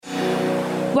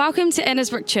Welcome to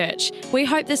Annesbrook Church. We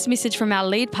hope this message from our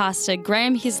lead pastor,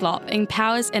 Graham Heslop,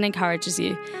 empowers and encourages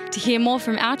you. To hear more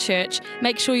from our church,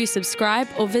 make sure you subscribe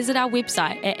or visit our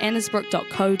website at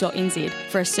annesbrook.co.nz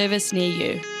for a service near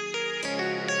you.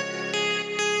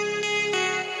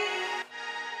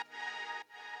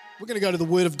 We're going to go to the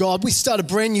Word of God. We start a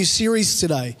brand new series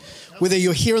today, whether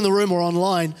you're here in the room or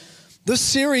online. This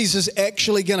series is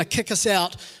actually going to kick us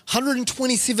out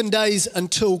 127 days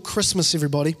until Christmas,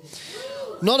 everybody.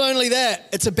 Not only that,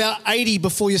 it's about 80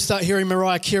 before you start hearing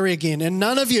Mariah Carey again. And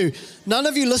none of you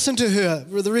listen to her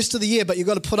for the rest of the year, but you've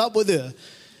got to put up with her.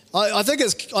 I think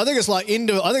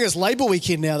it's Labour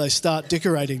weekend now they start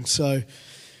decorating.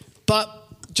 But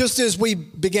just as we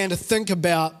began to think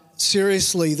about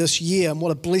seriously this year and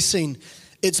what a blessing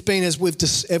it's been as we've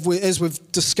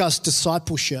discussed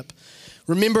discipleship,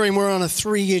 remembering we're on a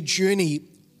 3-year journey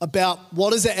about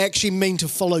what does it actually mean to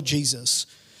follow Jesus.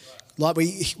 Like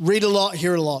we read a lot,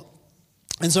 hear a lot.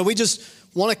 And so we just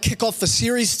want to kick off the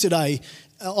series today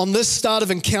on this start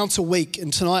of Encounter Week.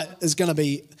 And tonight is going to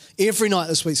be, every night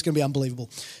this week is going to be unbelievable.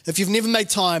 If you've never made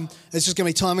time, it's just going to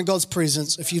be time in God's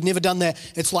presence. If you've never done that,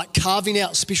 it's like carving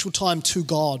out special time to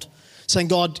God. Saying,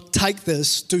 God, take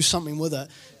this, do something with it.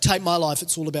 Take my life,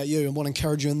 it's all about you, and want to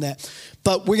encourage you in that.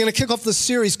 But we're going to kick off this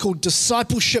series called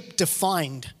Discipleship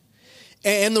Defined.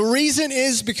 And the reason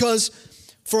is because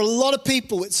for a lot of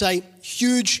people, it's a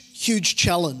huge, huge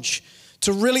challenge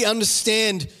to really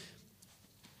understand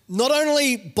not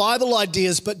only Bible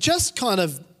ideas, but just kind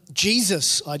of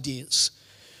Jesus ideas.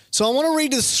 So I want to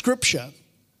read the scripture,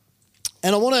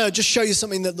 and I want to just show you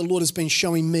something that the Lord has been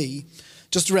showing me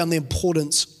just around the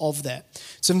importance of that.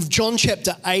 It's in John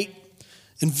chapter 8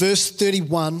 and verse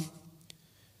 31.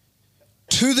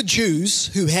 To the Jews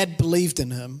who had believed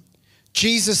in him,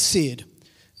 Jesus said,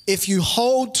 if you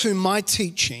hold to my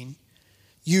teaching,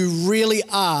 you really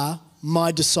are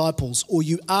my disciples, or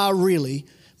you are really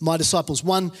my disciples.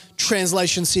 One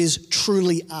translation says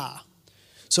truly are.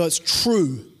 So it's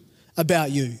true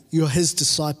about you. You're his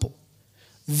disciple.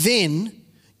 Then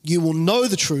you will know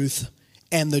the truth,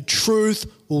 and the truth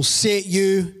will set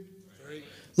you free.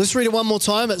 Let's read it one more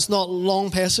time. It's not a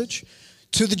long passage.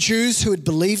 To the Jews who had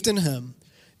believed in him,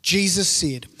 Jesus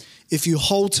said, if you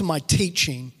hold to my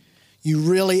teaching, you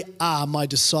really are my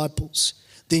disciples.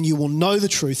 Then you will know the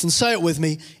truth. And say it with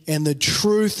me, and the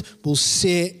truth will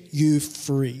set you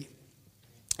free.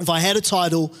 If I had a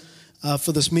title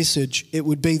for this message, it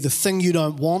would be The Thing You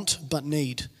Don't Want But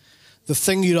Need. The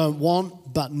Thing You Don't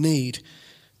Want But Need.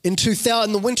 In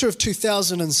the winter of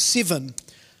 2007,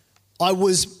 I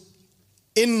was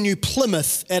in New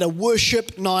Plymouth at a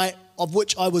worship night of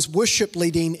which I was worship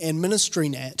leading and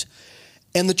ministering at.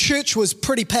 And the church was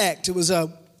pretty packed. It was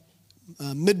a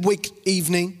midweek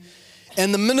evening.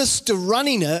 And the minister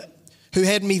running it, who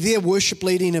had me there worship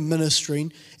leading and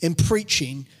ministering and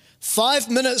preaching, 5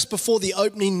 minutes before the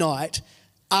opening night,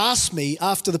 asked me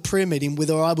after the prayer meeting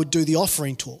whether I would do the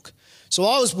offering talk. So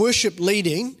I was worship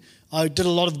leading. I did a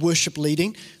lot of worship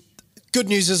leading. Good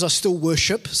news is I still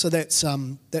worship, so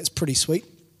that's pretty sweet.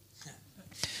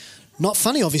 Not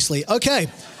funny, obviously. Okay.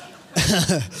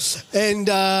 And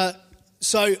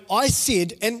so I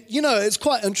said, and you know, it's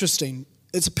quite interesting.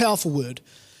 It's a powerful word,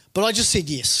 but I just said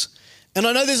yes. And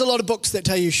I know there's a lot of books that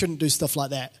tell you shouldn't do stuff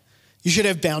like that. You should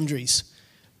have boundaries.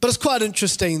 But it's quite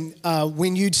interesting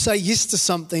when you say yes to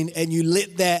something and you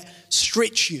let that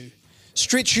stretch you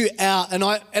out. And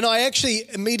I actually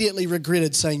immediately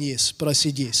regretted saying yes, but I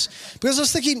said yes. Because I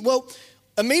was thinking, well,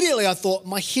 immediately I thought,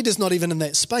 my head is not even in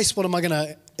that space. What am I going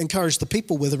to encourage the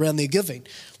people with around their giving?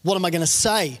 What am I going to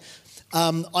say?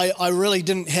 I really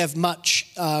didn't have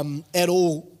much at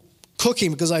all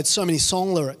cooking because I had so many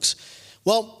song lyrics.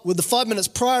 Well, with the 5 minutes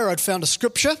prior, I'd found a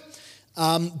scripture,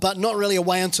 but not really a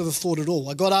way into the thought at all.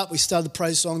 I got up, we started the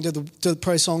praise song, did the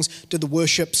praise songs, did the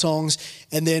worship songs,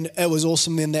 and then it was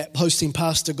awesome. Then that hosting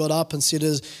pastor got up and said,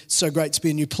 it's so great to be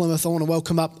in New Plymouth. I want to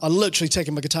welcome up, I literally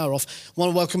taken my guitar off, I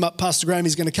want to welcome up Pastor Graham.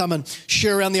 He's going to come and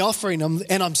share around the offering,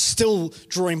 and I'm still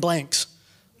drawing blanks,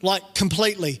 like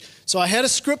completely. So I had a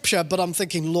scripture, but I'm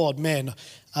thinking, Lord, man,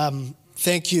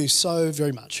 thank you so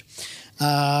very much.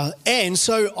 And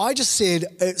so I just said,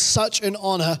 it's such an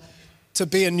honor to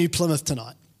be in New Plymouth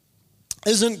tonight.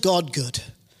 Isn't God good?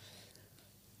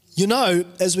 You know,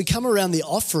 as we come around the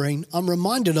offering, I'm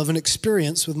reminded of an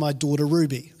experience with my daughter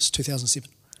Ruby. It's 2007.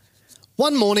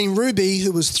 One morning, Ruby,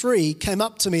 who was 3, came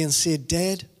up to me and said,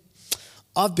 Dad,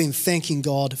 I've been thanking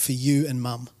God for you and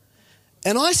Mum.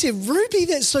 And I said, Ruby,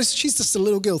 that's so, she's just a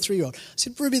little girl, 3-year-old. I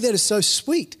said, Ruby, that is so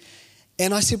sweet.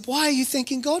 And I said, why are you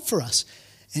thanking God for us?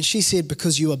 And she said,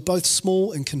 because you are both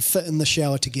small and can fit in the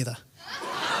shower together.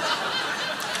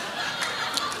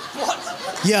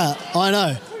 Yeah, I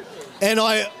know.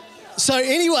 So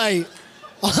anyway,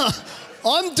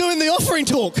 I'm doing the offering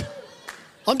talk.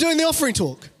 And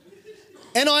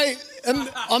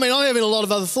I'm having a lot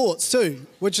of other thoughts too,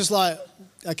 which is like,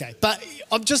 okay. But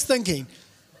I'm just thinking.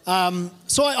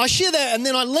 So I share that, and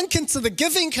then I link into the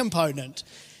giving component.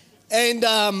 And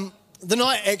the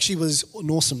night actually was an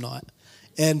awesome night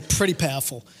and pretty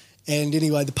powerful. And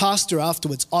anyway, the pastor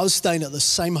afterwards, I was staying at the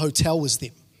same hotel as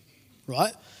them,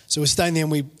 right? So we're staying there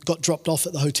and we got dropped off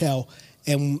at the hotel.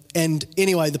 And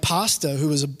anyway, the pastor, who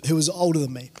was older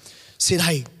than me, said,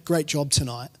 "Hey, great job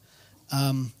tonight.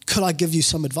 Could I give you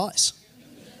some advice?"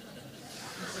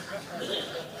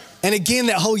 And again,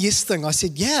 that whole yes thing, I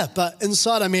said, yeah, but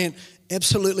inside I meant,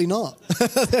 absolutely not.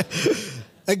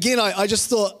 Again, I just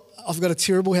thought, I've got a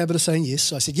terrible habit of saying yes.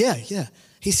 So I said, yeah.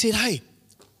 He said, "Hey,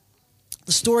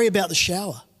 the story about the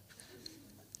shower.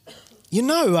 You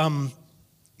know,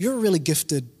 you're a really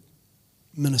gifted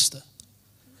minister."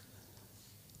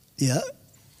 Yeah.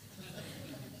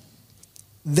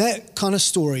 That kind of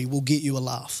story will get you a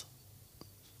laugh.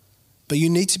 But you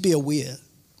need to be aware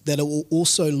that it will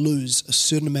also lose a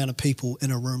certain amount of people in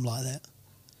a room like that.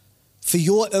 For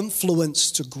your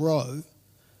influence to grow,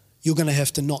 you're going to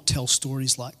have to not tell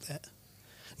stories like that.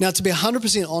 Now, to be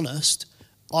 100% honest,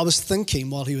 I was thinking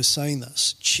while he was saying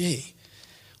this,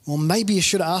 well, maybe you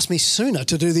should have asked me sooner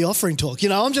to do the offering talk.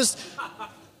 No,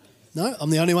 I'm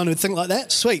the only one who'd think like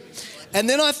that. Sweet. And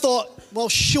then I thought, well,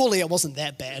 surely it wasn't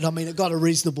that bad. I mean, it got a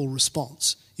reasonable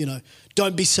response.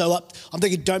 Don't be so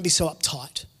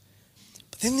uptight.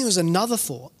 But then there was another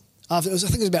thought. I think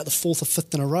it was about the fourth or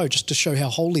fifth in a row, just to show how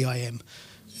holy I am.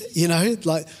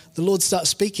 Like the Lord starts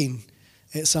speaking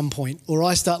at some point, or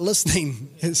I start listening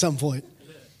at some point.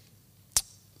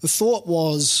 The thought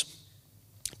was,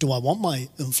 do I want my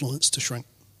influence to shrink?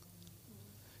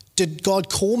 Did God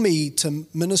call me to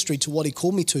ministry, to what he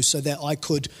called me to, so that I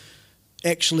could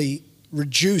actually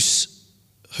reduce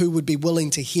who would be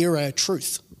willing to hear our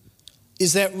truth?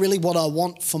 Is that really what I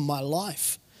want for my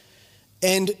life?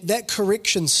 And that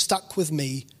correction stuck with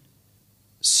me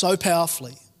so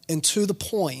powerfully, and to the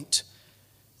point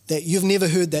that you've never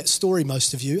heard that story,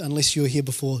 most of you, unless you were here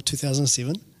before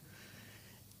 2007.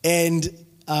 And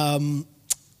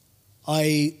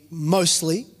I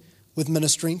mostly, with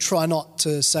ministering, try not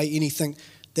to say anything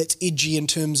that's edgy in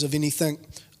terms of anything.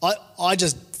 I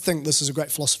just think this is a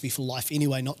great philosophy for life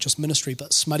anyway, not just ministry,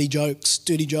 but smutty jokes,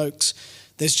 dirty jokes.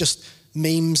 There's just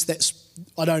memes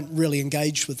I don't really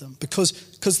engage with them. Because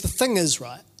the thing is,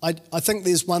 right, I think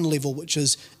there's one level which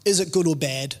is it good or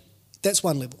bad? That's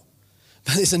one level.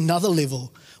 But there's another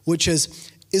level which is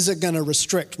it going to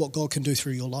restrict what God can do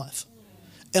through your life?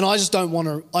 And I just don't want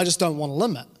to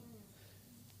limit.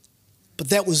 But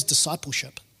that was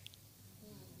discipleship.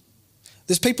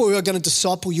 There's people who are going to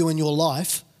disciple you in your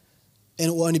life, and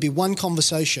it will only be one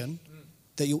conversation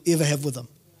that you'll ever have with them.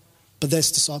 But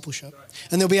that's discipleship.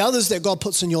 And there'll be others that God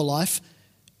puts in your life,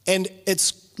 and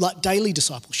it's like daily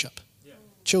discipleship. Yeah.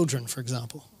 Children, for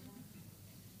example.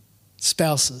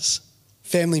 Spouses,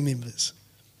 family members.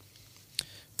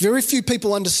 Very few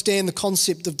people understand the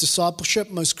concept of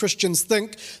discipleship. Most Christians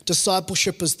think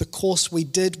discipleship is the course we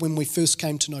did when we first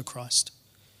came to know Christ.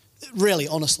 Really,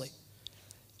 honestly.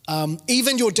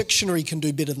 Even your dictionary can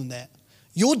do better than that.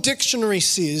 Your dictionary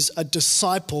says a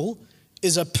disciple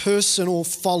is a personal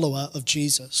follower of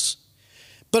Jesus.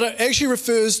 But it actually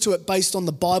refers to it based on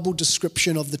the Bible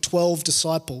description of the 12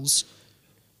 disciples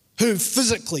who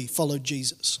physically followed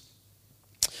Jesus.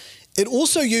 It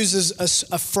also uses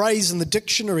a phrase in the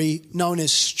dictionary known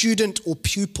as student or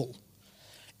pupil.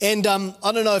 And I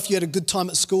don't know if you had a good time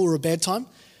at school or a bad time.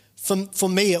 For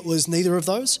me, it was neither of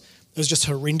those. It was just a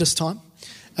horrendous time.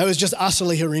 It was just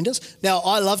utterly horrendous. Now,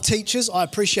 I love teachers. I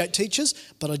appreciate teachers,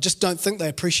 but I just don't think they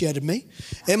appreciated me.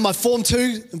 In my Form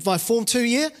 2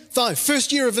 year,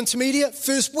 first year of intermediate,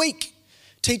 first week,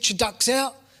 teacher ducks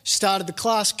out, started the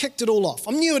class, kicked it all off.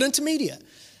 I'm new at intermediate.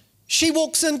 She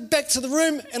walks in back to the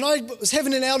room, and I was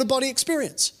having an out-of-body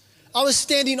experience. I was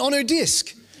standing on her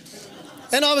desk,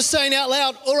 and I was saying out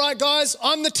loud, "All right, guys,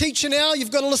 I'm the teacher now.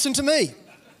 You've got to listen to me."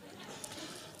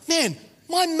 Man,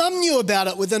 my mum knew about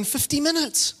it within 50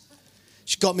 minutes.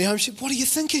 She got me home. She said, "What are you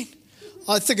thinking?"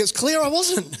 I think it's clear I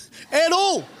wasn't at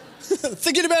all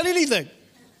thinking about anything.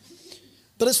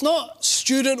 But it's not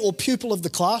student or pupil of the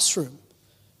classroom.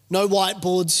 No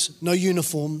whiteboards, no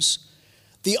uniforms.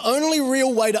 The only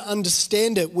real way to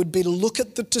understand it would be to look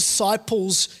at the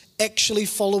disciples actually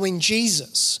following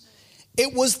Jesus.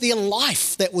 It was their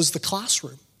life that was the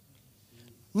classroom.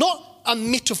 Not a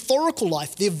metaphorical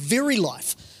life, their very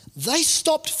life. They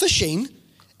stopped fishing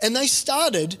and they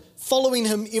started following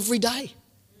him every day.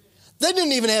 They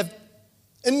didn't even have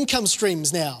income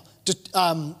streams now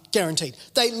guaranteed.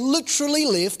 They literally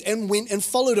left and went and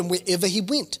followed him wherever he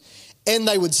went. And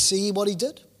they would see what he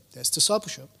did. That's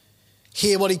discipleship.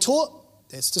 Hear what he taught.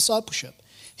 That's discipleship.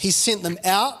 He sent them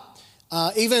out.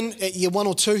 Even at year 1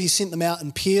 or 2, he sent them out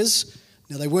in pairs.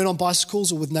 Now, they weren't on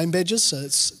bicycles or with name badges, so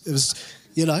it was,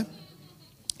 you know.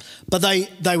 But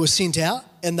they were sent out,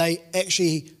 and they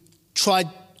actually tried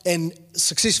and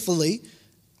successfully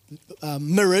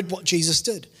mirrored what Jesus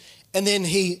did. And then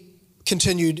he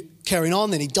continued carrying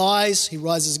on. Then he dies, he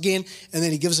rises again, and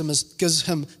then he gives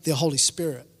him the Holy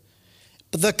Spirit.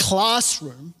 But the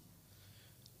classroom,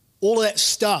 all of that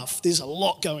stuff, there's a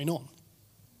lot going on.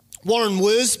 Warren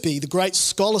Wiersbe, the great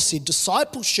scholar, said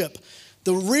discipleship,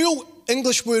 the real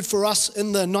English word for us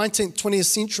in the 19th, 20th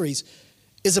centuries,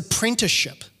 is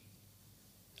apprenticeship.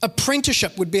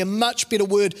 Apprenticeship would be a much better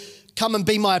word. Come and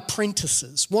be my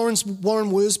apprentices. Warren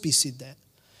Wiersbe said that.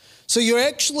 So you're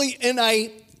actually in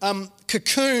a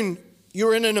cocoon.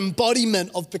 You're in an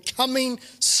embodiment of becoming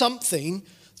something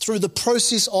through the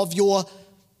process of your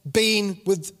being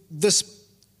with this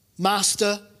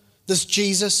master, this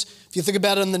Jesus. If you think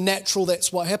about it in the natural,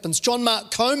 that's what happens. John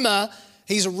Mark Comer,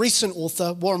 he's a recent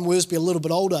author, Warren Wiersbe a little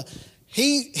bit older.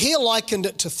 He likened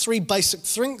it to 3 basic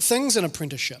things in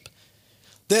apprenticeship.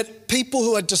 That people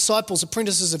who are disciples,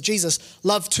 apprentices of Jesus,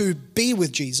 love to be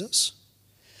with Jesus,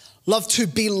 love to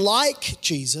be like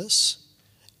Jesus,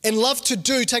 and love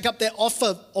to take up that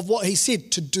offer of what he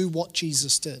said, to do what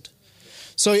Jesus did.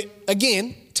 So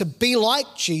again, to be like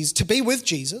Jesus, to be with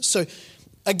Jesus. So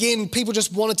again, people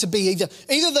just wanted to be either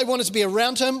they wanted to be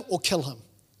around him or kill him.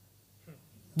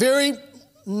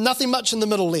 Nothing much in the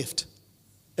middle left.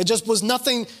 It just was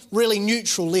nothing really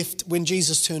neutral left when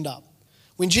Jesus turned up.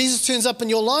 When Jesus turns up in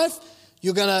your life,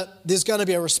 there's going to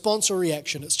be a response or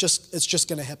reaction. It's just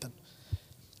going to happen.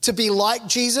 To be like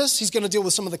Jesus, he's going to deal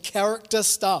with some of the character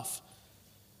stuff,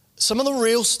 some of the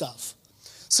real stuff,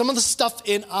 some of the stuff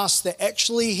in us that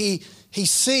actually he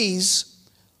sees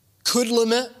could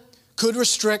limit, could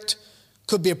restrict,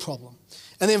 could be a problem.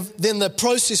 And then the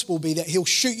process will be that he'll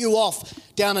shoot you off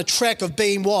down a track of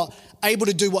being what? Able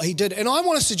to do what he did. And I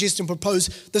want to suggest and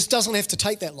propose this doesn't have to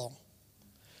take that long.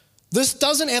 This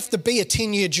doesn't have to be a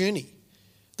 10-year journey.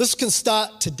 This can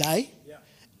start today,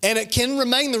 and it can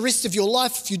remain the rest of your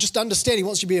life if you just understand he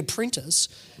wants you to be an apprentice.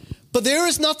 But there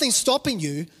is nothing stopping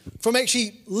you from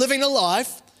actually living a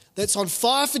life that's on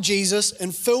fire for Jesus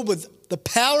and filled with the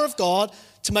power of God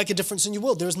to make a difference in your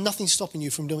world. There is nothing stopping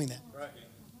you from doing that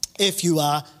if you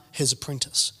are his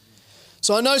apprentice.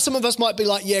 So I know some of us might be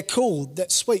like, yeah, cool,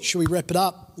 that's sweet. Should we wrap it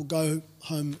up? We'll go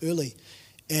home early.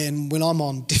 And when I'm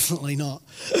on, definitely not.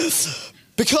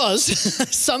 Because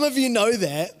some of you know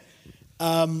that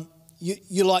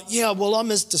you're like, yeah, well, I'm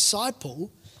his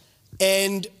disciple,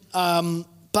 and but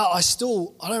I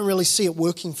don't really see it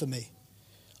working for me.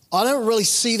 I don't really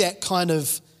see that kind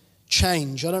of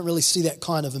change. I don't really see that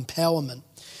kind of empowerment.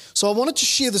 So I wanted to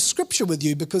share the scripture with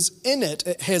you because in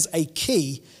it has a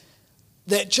key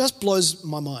that just blows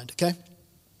my mind, okay?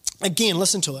 Again,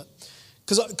 listen to it.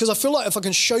 Because I feel like if I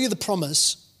can show you the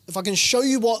promise, if I can show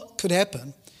you what could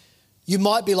happen, you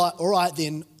might be like, all right,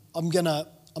 then I'm gonna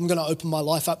open my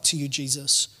life up to you,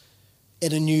 Jesus,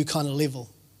 at a new kind of level.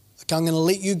 Okay, I'm gonna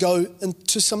let you go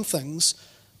into some things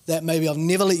that maybe I've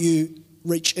never let you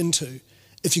reach into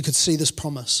if you could see this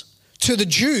promise. To the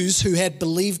Jews who had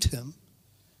believed him,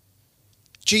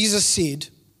 Jesus said,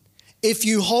 if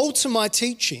you hold to my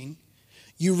teaching,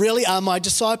 you really are my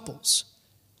disciples.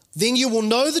 Then you will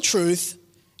know the truth,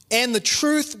 and the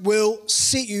truth will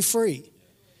set you free.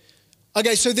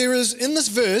 Okay, so there is, in this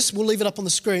verse, we'll leave it up on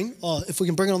the screen, if we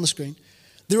can bring it on the screen,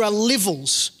 there are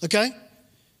levels, okay?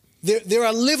 There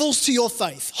are levels to your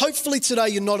faith. Hopefully today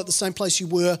you're not at the same place you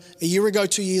were a year ago,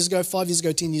 2 years ago, 5 years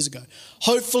ago, 10 years ago.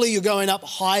 Hopefully you're going up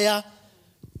higher.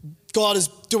 God is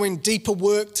doing deeper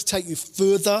work to take you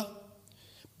further.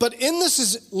 But in this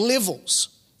is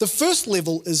levels. The first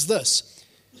level is this.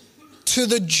 To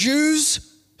the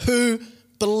Jews who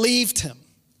believed him.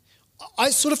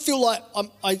 I sort of feel like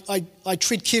I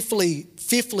tread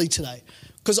fearfully today,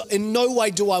 because in no way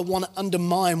do I want to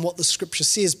undermine what the scripture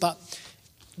says, but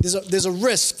there's a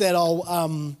risk that I'll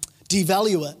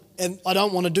devalue it, and I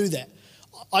don't want to do that.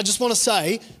 I just want to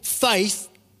say faith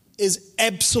is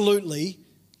absolutely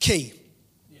key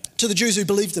to the Jews who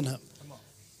believed in him.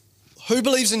 Who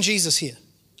believes in Jesus here?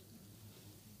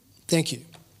 Thank you.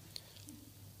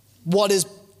 What is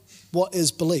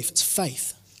belief? It's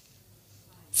faith.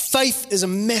 Faith is a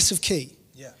massive key.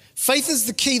 Yeah. Faith is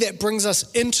the key that brings us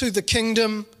into the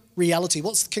kingdom reality.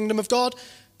 What's the kingdom of God?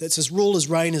 That's his rule, his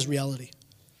reign, his reality.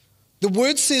 The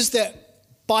word says that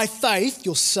By faith,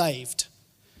 you're saved.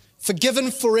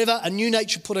 Forgiven forever, a new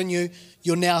nature put in you,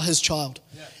 you're now his child.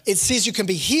 Yeah. It says you can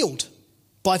be healed.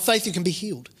 By faith, you can be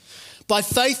healed. By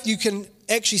faith, you can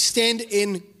actually stand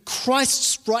in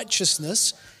Christ's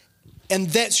righteousness, and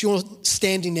that's your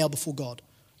standing now before God.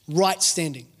 Right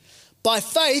standing. By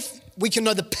faith, we can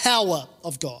know the power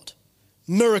of God.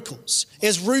 Miracles.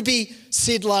 As Ruby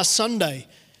said last Sunday,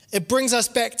 it brings us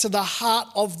back to the heart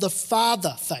of the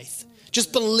Father faith.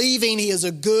 Just believing he is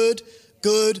a good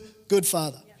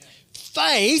Father.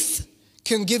 Faith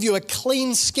can give you a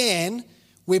clean scan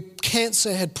where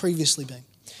cancer had previously been.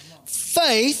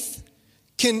 Faith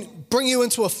can bring you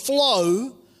into a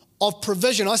flow of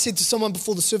provision. I said to someone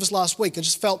before the service last week, I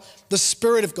just felt the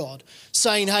Spirit of God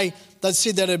saying, hey, they'd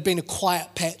said that it had been a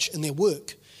quiet patch in their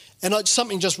work. And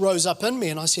something just rose up in me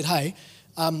and I said, hey,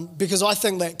 because I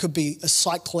think that could be a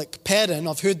cyclic pattern.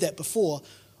 I've heard that before.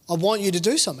 I want you to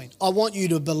do something. I want you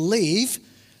to believe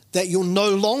that you'll no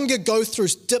longer go through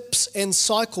dips and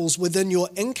cycles within your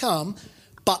income,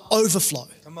 but overflow.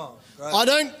 Come on. Great.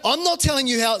 I'm not telling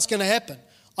you how it's going to happen.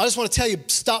 I just want to tell you,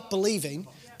 start believing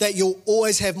that you'll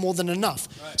always have more than enough.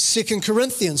 Right. 2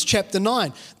 Corinthians chapter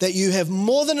 9, that you have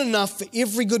more than enough for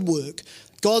every good work.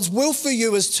 God's will for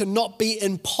you is to not be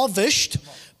impoverished,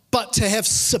 but to have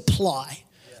supply.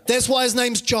 Yeah. That's why his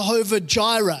name's Jehovah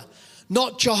Jireh,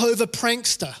 not Jehovah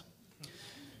Prankster.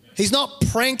 He's not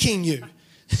pranking you.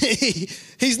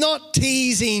 He's not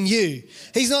teasing you.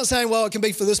 He's not saying, well, it can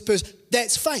be for this person.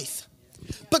 That's faith.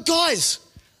 But guys,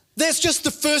 that's just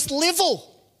the first level.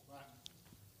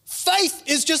 Faith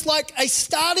is just like a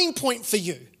starting point for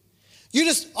you.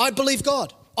 I believe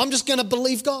God. I'm just going to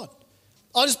believe God.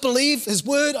 I just believe his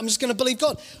word. I'm just going to believe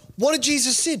God. What did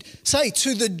Jesus say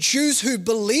to the Jews who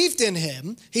believed in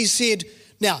him? He said,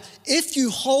 now, if you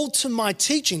hold to my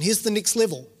teaching, here's the next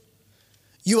level.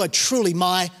 You are truly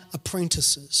my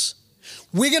apprentices.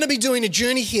 We're going to be doing a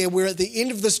journey here where at the end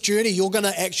of this journey, you're going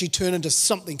to actually turn into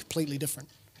something completely different.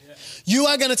 Yeah. You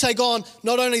are going to take on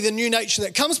not only the new nature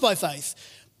that comes by faith,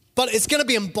 but it's going to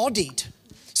be embodied.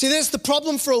 See, that's the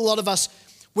problem for a lot of us.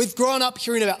 We've grown up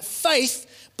hearing about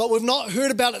faith, but we've not heard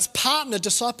about its partner,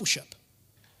 discipleship.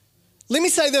 Let me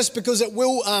say this because it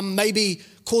will maybe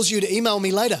cause you to email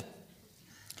me later.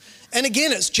 And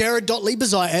again, it's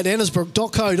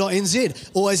jared.liebezai@annesbrook.co.nz.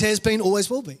 Always has been, always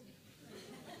will be.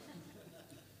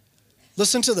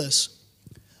 Listen to this.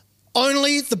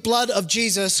 Only the blood of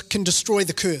Jesus can destroy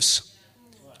the curse.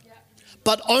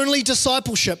 But only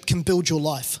discipleship can build your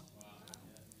life.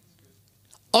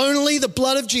 Only the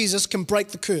blood of Jesus can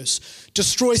break the curse,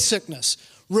 destroy sickness,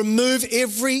 remove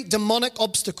every demonic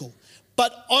obstacle.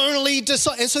 But only and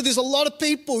so there's a lot of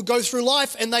people who go through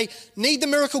life and they need the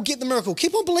miracle, get the miracle.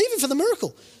 Keep on believing for the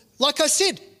miracle. Like I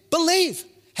said, believe,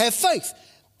 have faith.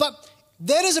 But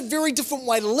that is a very different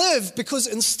way to live because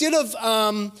instead of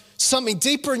something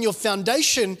deeper in your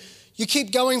foundation, you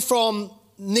keep going from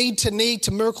need to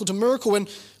miracle. And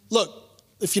look,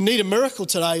 if you need a miracle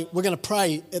today, we're going to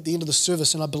pray at the end of the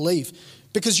service, and I believe,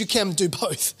 because you can do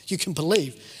both. You can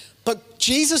believe. But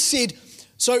Jesus said,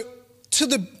 so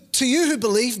to you who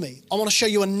believe me, I want to show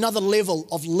you another level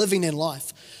of living in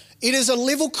life. It is a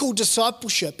level called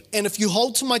discipleship, and if you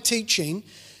hold to my teaching,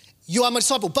 you are my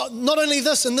disciple. But not only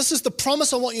this, and this is the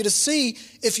promise I want you to see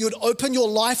if you would open your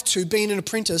life to being an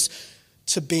apprentice,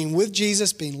 to being with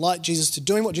Jesus, being like Jesus, to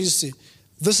doing what Jesus said.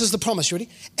 This is the promise, you ready?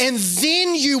 And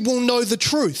then you will know the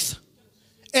truth,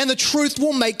 and the truth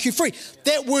will make you free.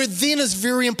 That word then is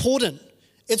very important.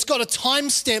 It's got a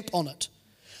timestamp on it.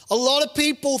 A lot of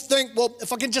people think, well,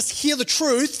 if I can just hear the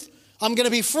truth, I'm going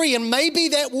to be free. And maybe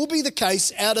that will be the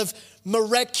case out of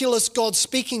miraculous God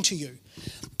speaking to you.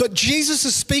 But Jesus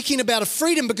is speaking about a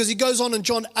freedom because he goes on in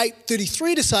John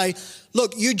 8:33 to say,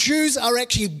 look, you Jews are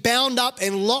actually bound up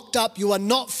and locked up. You are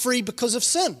not free because of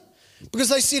sin. Because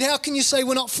they said, how can you say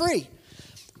we're not free?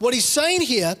 What he's saying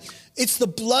here, it's the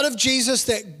blood of Jesus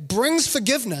that brings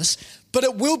forgiveness, but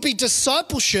it will be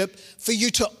discipleship for you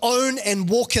to own and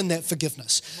walk in that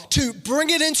forgiveness, to bring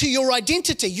it into your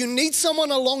identity. You need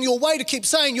someone along your way to keep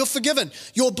saying you're forgiven,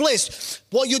 you're blessed.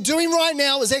 What you're doing right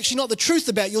now is actually not the truth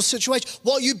about your situation.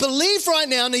 What you believe right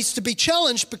now needs to be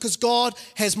challenged because God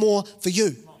has more for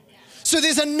you. So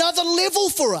there's another level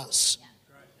for us.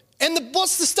 And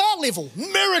what's the start level?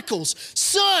 Miracles,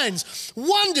 signs,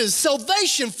 wonders,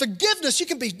 salvation, forgiveness. You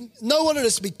can know what it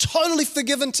is to be totally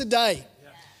forgiven today.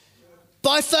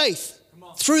 By faith,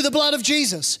 through the blood of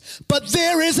Jesus. But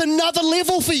there is another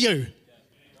level for you.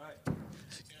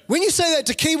 When you say that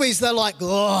to Kiwis, they're like,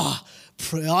 oh,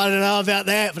 I don't know about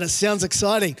that, but it sounds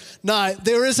exciting. No,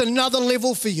 there is another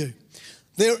level for you.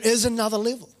 There is another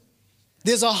level.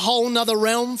 There's a whole nother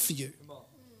realm for you.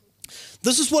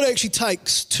 This is what it actually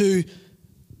takes to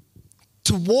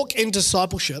walk in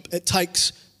discipleship. It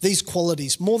takes these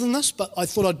qualities. More than this, but I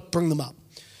thought I'd bring them up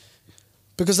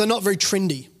because they're not very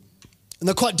trendy and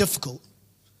they're quite difficult.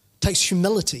 It takes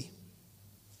humility,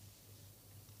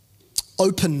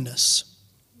 openness,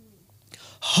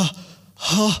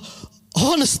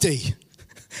 honesty.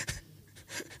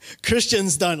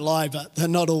 Christians don't lie, but they're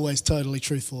not always totally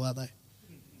truthful, are they?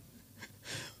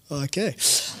 Okay.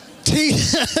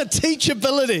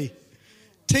 Teachability.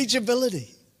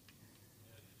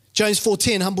 James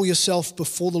 4:10, humble yourself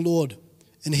before the Lord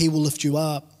and he will lift you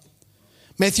up.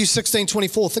 Matthew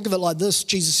 16:24, think of it like this.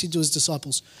 Jesus said to his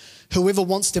disciples, whoever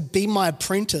wants to be my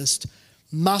apprentice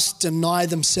must deny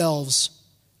themselves,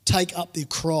 take up their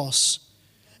cross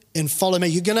and follow me.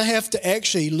 You're going to have to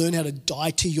actually learn how to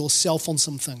die to yourself on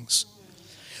some things.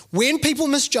 When people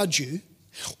misjudge you,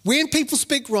 when people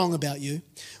speak wrong about you,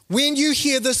 when you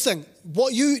hear this thing,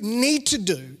 what you need to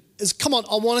do is, come on,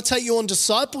 I want to take you on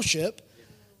discipleship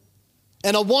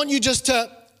and I want you just to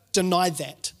deny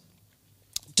that.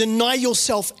 Deny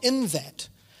yourself in that.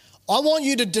 I want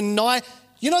you to deny,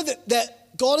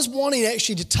 that God is wanting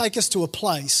actually to take us to a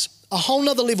place, a whole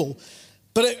nother level,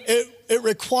 but it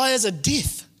requires a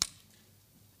death.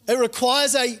 It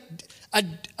requires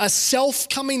a self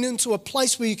coming into a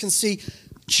place where you can see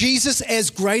Jesus as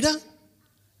greater.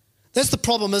 That's the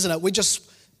problem, isn't it?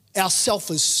 Our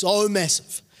self is so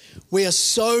massive. We are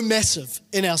so massive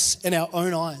in our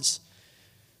own eyes.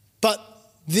 But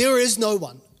there is no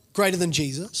one greater than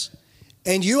Jesus.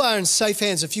 And you are in safe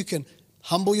hands if you can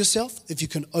humble yourself, if you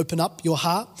can open up your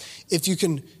heart, if you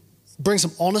can bring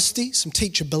some honesty, some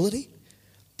teachability.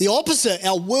 The opposite,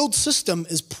 our world system,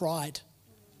 is pride,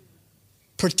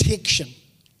 protection,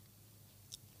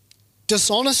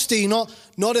 dishonesty, not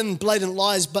in blatant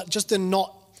lies, but just in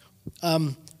not...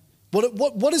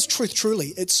 What is truth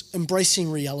truly? It's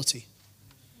embracing reality.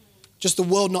 Just the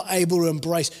world not able to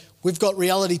embrace. We've got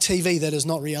reality TV that is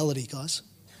not reality, guys.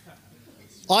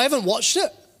 I haven't watched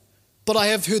it, but I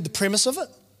have heard the premise of it.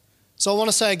 So I want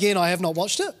to say again, I have not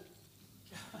watched it.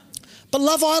 But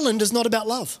Love Island is not about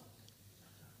love.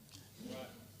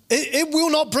 It will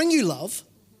not bring you love.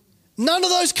 None of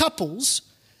those couples,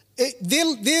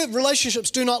 their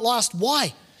relationships do not last.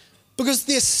 Why? Because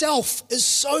their self is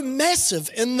so massive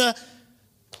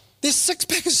their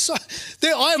six-pack is so...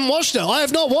 I haven't watched it. I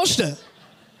have not watched it.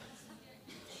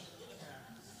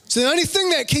 So the only thing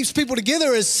that keeps people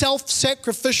together is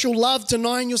self-sacrificial love,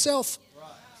 denying yourself. Right.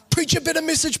 Preach a better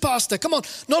message, Pastor. Come on.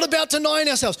 Not about denying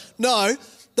ourselves. No,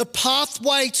 the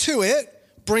pathway to it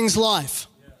brings life,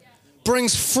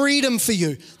 brings freedom for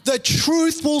you. The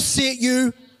truth will set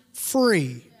you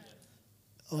free.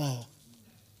 Oh.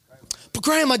 But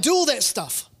Graham, I do all that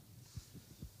stuff.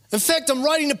 In fact, I'm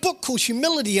writing a book called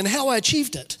Humility and How I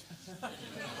Achieved It.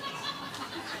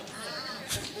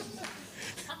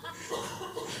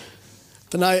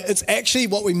 But no, it's actually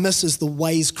what we miss is the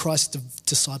ways Christ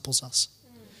disciples us.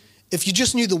 If you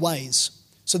just knew the ways.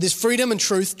 So there's freedom and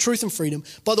truth and freedom.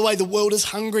 By the way, the world is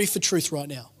hungry for truth right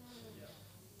now.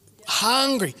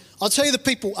 Hungry. I'll tell you the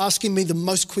people asking me the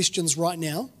most questions right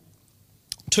now.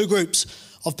 Two groups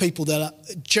of people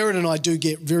Jared and I do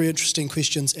get very interesting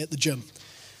questions at the gym.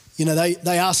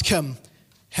 They ask him,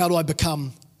 how do I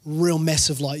become real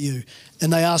massive like you?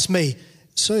 And they ask me,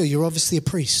 so you're obviously a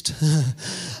priest.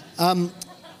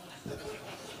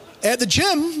 At the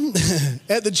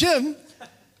gym,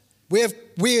 we have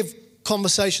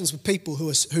conversations with people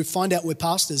who find out we're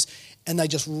pastors, and they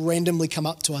just randomly come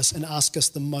up to us and ask us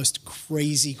the most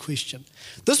crazy question.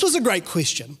 This was a great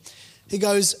question. He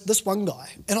goes, this one guy,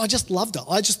 and I just loved it.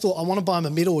 I just thought, I want to buy him a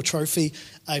medal, a trophy,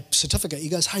 a certificate. He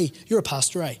goes, hey, you're a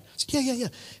pastor, eh? I said, yeah.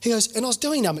 He goes, and I was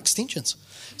doing extensions.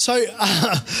 So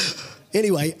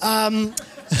anyway,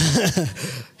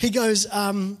 he goes,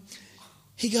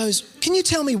 can you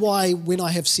tell me why when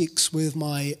I have sex with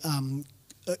my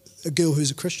a girl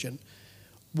who's a Christian,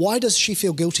 why does she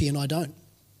feel guilty and I don't?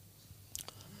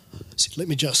 I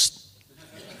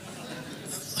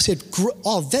said,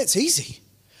 oh, that's easy.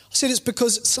 I said, it's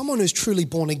because someone who's truly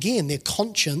born again, their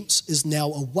conscience is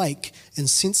now awake and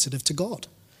sensitive to God.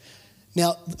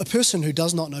 Now, a person who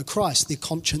does not know Christ, their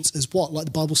conscience is what? Like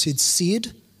the Bible said,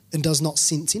 seared and does not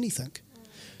sense anything.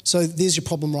 So there's your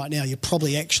problem right now. You're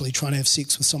probably actually trying to have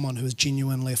sex with someone who is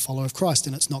genuinely a follower of Christ,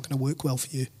 and it's not going to work well for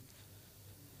you.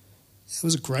 It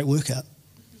was a great workout.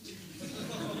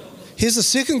 Here's the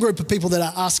second group of people that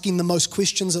are asking the most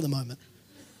questions at the moment.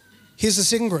 Here's the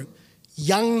second group.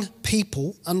 Young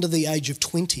people under the age of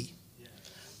 20.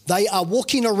 They are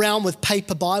walking around with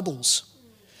paper Bibles.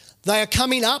 They are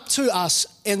coming up to us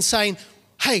and saying,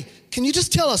 hey, can you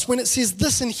just tell us when it says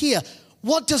this in here,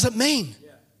 What does it mean?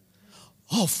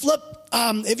 Oh, flip.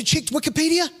 Have you checked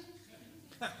Wikipedia?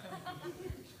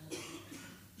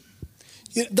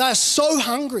 They're so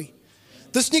hungry.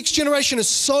 This next generation is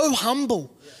so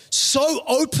humble, so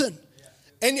open.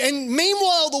 And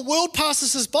meanwhile, the world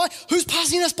passes us by. Who's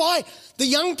passing us by? The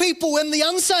young people and the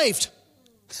unsaved.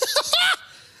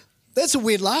 That's a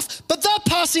weird laugh. But they're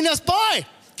passing us by.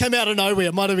 Came out of nowhere.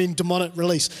 It might have been demonic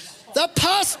release. They're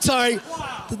past, sorry.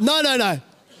 No.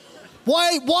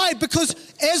 Why? Because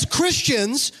as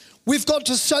Christians, we've got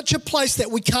to such a place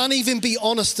that we can't even be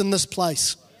honest in this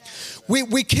place.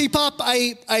 We keep up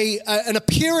an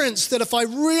appearance that if I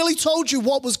really told you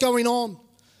what was going on,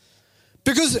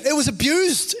 because it was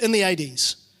abused in the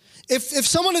 80s. If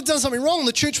someone had done something wrong,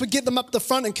 the church would get them up the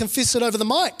front and confess it over the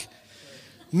mic.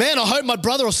 Man, I hope my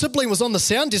brother or sibling was on the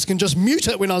sound desk and just mute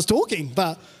it when I was talking.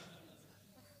 But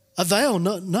are they or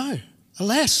not? No.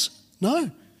 Alas, no.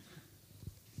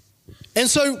 And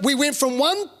so we went from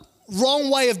one wrong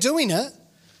way of doing it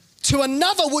to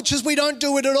another, which is we don't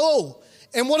do it at all.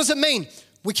 And what does it mean?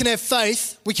 We can have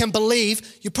faith, we can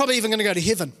believe, you're probably even going to go to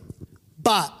heaven.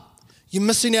 But you're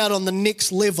missing out on the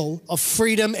next level of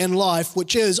freedom and life,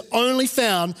 which is only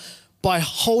found by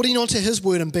holding on to his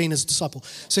word and being his disciple.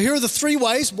 So here are the 3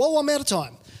 ways. Whoa, I'm out of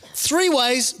time. 3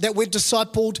 ways that we're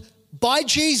discipled by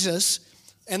Jesus.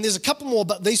 And there's a couple more,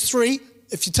 but these 3,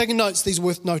 if you're taking notes, these are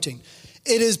worth noting.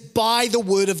 It is by the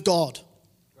word of God.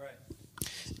 Right.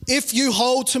 If you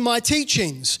hold to my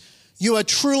teachings, you are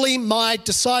truly my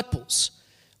disciples.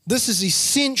 This is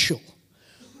essential.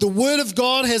 The word of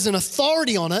God has an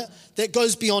authority on it that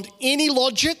goes beyond any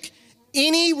logic,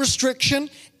 any restriction,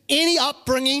 any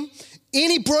upbringing,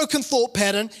 any broken thought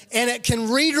pattern, and it can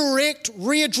redirect,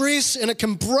 readdress, and it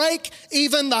can break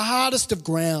even the hardest of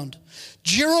ground.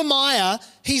 Jeremiah,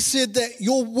 he said that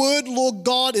your word, Lord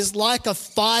God, is like a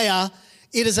fire.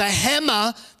 It is a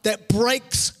hammer that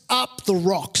breaks up the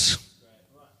rocks.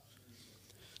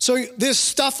 So there's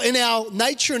stuff in our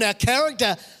nature and our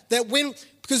character that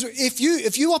because if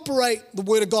you operate the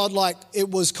word of God like it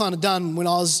was kind of done when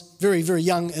I was very, very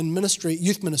young in ministry,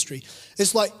 youth ministry,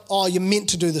 it's like, oh, you're meant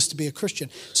to do this to be a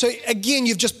Christian. So again,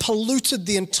 you've just polluted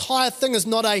the entire thing. Is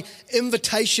not an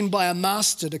invitation by a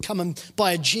master to come and,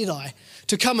 by a Jedi,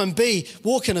 to come and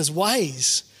walk in his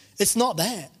ways. It's not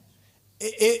that.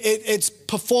 It's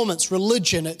performance,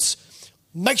 religion. It's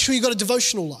make sure you've got a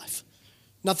devotional life.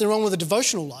 Nothing wrong with a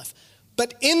devotional life.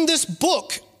 But in this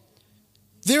book,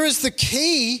 there is the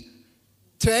key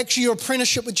to actually your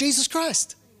apprenticeship with Jesus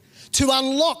Christ. To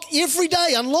unlock, every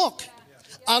day, unlock.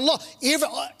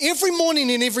 Every morning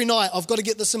and every night, I've got to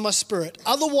get this in my spirit.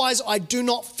 Otherwise, I do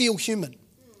not feel human.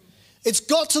 It's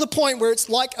got to the point where it's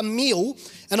like a meal,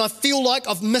 and I feel like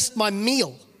I've missed my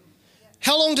meal.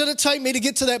 How long did it take me to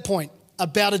get to that point?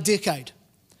 About a decade.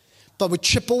 But we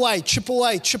chip away.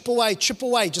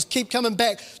 Just keep coming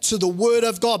back to the word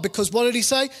of God. Because what did he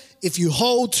say? If you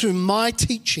hold to my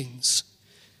teachings,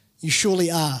 you surely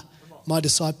are my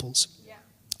disciples. Yeah.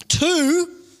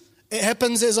 2, it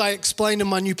happens, as I explained in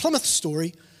my New Plymouth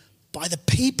story, by the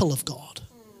people of God.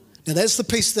 Now that's the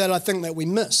piece that I think that we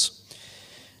miss.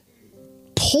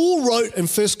 Paul wrote in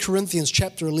 1 Corinthians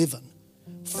chapter 11,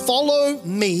 follow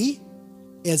me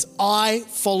as I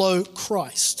follow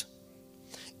Christ.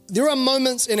 There are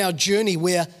moments in our journey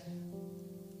where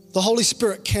the Holy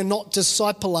Spirit cannot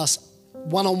disciple us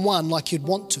one-on-one like you'd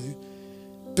want to,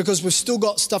 because we've still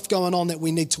got stuff going on that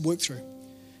we need to work through.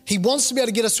 He wants to be able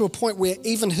to get us to a point where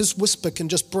even his whisper can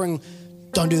just bring,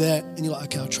 don't do that. And you're like,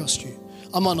 okay, I'll trust you.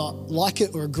 I might not like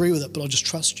it or agree with it, but I'll just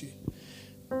trust you.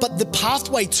 But the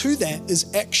pathway to that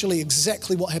is actually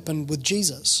exactly what happened with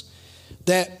Jesus,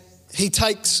 that he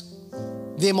takes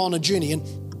them on a journey. And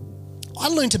I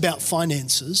learned about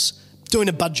finances doing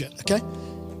a budget, okay?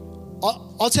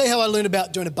 I'll tell you how I learned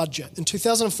about doing a budget. In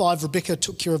 2005, Rebecca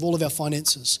took care of all of our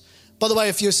finances. By the way,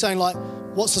 if you're saying like,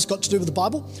 what's this got to do with the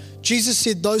Bible? Jesus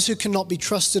said those who cannot be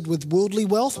trusted with worldly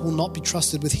wealth will not be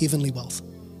trusted with heavenly wealth.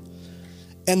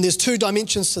 And there's 2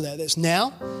 dimensions to that. That's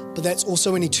now, but that's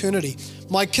also in eternity.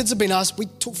 My kids have been asked, we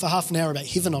talked for half an hour about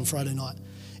heaven on Friday night.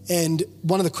 And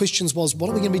one of the questions was, what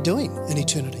are we going to be doing in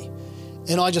eternity?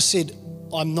 And I just said,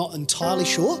 I'm not entirely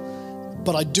sure,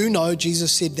 but I do know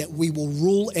Jesus said that we will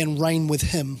rule and reign with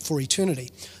him for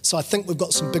eternity. So I think we've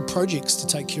got some big projects to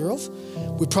take care of.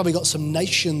 We've probably got some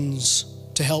nations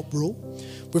to help rule.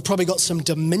 We've probably got some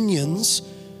dominions.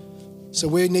 So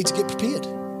we need to get prepared.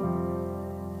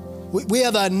 We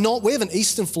have an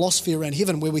Eastern philosophy around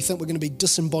heaven where we think we're going to be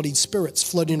disembodied spirits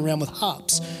floating around with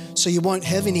harps. So you won't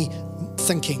have any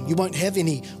thinking. You won't have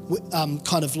any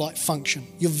kind of like function.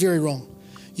 You're very wrong.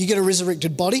 You get a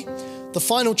resurrected body. The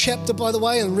final chapter, by the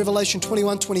way, in Revelation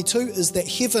 21:22 is that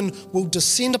heaven will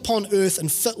descend upon earth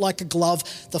and fit like a glove,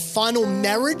 the final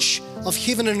marriage of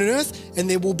heaven and earth, and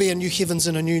there will be a new heavens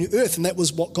and a new earth. And that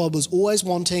was what God was always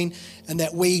wanting and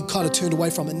that we kind of turned away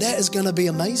from. And that is going to be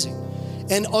amazing.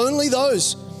 And only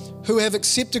those who have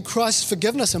accepted Christ's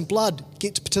forgiveness and blood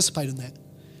get to participate in that.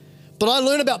 But I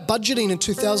learned about budgeting in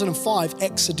 2005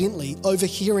 accidentally,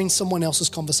 overhearing someone else's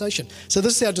conversation. So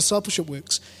this is how discipleship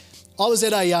works. I was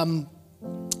at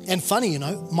and funny,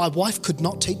 my wife could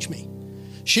not teach me.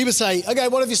 She would say, okay,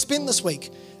 what have you spent this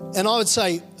week? And I would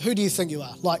say, who do you think you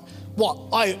are? Like, what?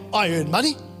 I earn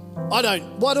money? Why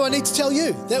do I need to tell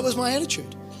you? That was my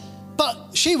attitude.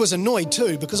 But she was annoyed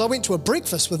too, because I went to a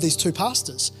breakfast with these two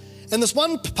pastors. And this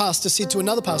one pastor said to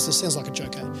another pastor, sounds like a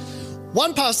joke, eh?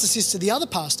 One pastor says to the other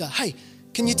pastor, hey,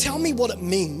 can you tell me what it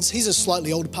means? He's a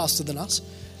slightly older pastor than us.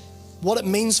 What it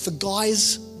means for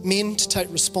men to take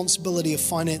responsibility of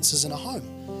finances in a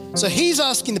home. So he's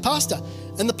asking the pastor,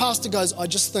 and the pastor goes, I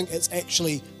just think it's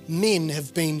actually men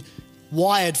have been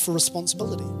wired for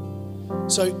responsibility.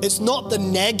 So it's not the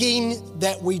nagging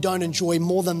that we don't enjoy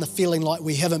more than the feeling like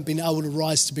we haven't been able to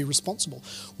rise to be responsible.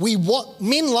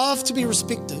 Men love to be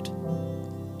respected,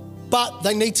 but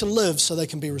they need to live so they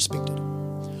can be respected.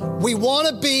 We want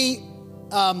to be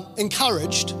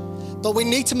encouraged, but we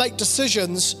need to make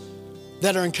decisions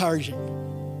that are encouraging.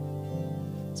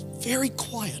 It's very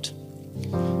quiet.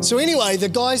 So anyway, the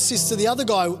guy says to the other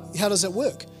guy, how does it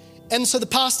work? And so the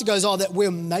pastor goes, that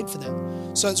we're made for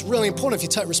that. So it's really important if you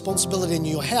take responsibility in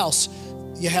your house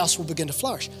will begin to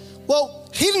flourish. Well,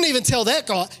 he didn't even tell that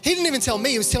guy. He didn't even tell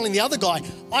me. He was telling the other guy.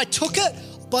 I took it.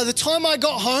 By the time I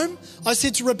got home, I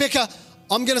said to Rebecca,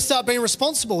 I'm going to start being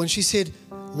responsible. And she said,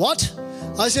 what?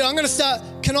 I said,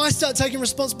 can I start taking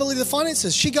responsibility of the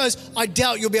finances? She goes, I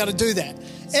doubt you'll be able to do that.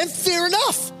 And fair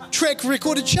enough, track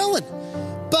record of challenge.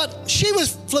 But she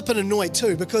was flipping annoyed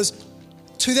too, because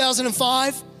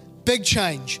 2005, big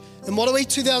change. And what are we,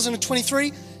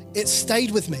 2023? It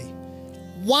stayed with me.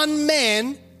 One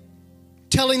man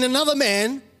telling another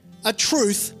man a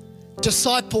truth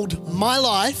discipled my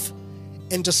life,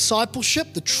 and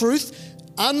discipleship, the truth,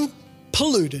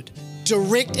 unpolluted,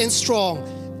 direct and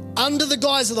strong, under the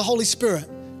guise of the Holy Spirit,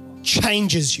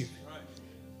 changes you.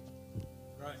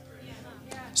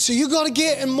 So you got to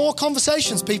get in more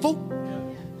conversations, people.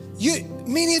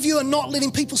 Many of you are not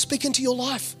letting people speak into your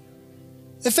life.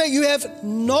 In fact, you have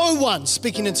no one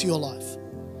speaking into your life.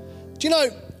 Do you know,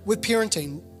 with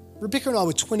parenting, Rebecca and I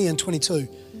were 20 and 22,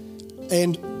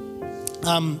 and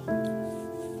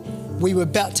we were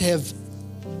about to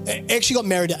actually got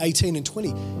married at 18 and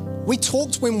 20. We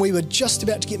talked when we were just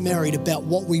about to get married about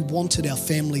what we wanted our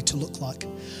family to look like.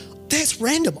 That's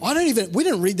random. We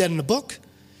didn't read that in a book.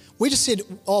 We just said,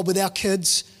 with our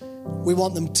kids, we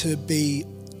want them to be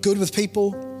good with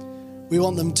people. We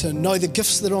want them to know the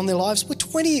gifts that are on their lives. We're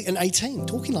 20 and 18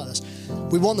 talking like this.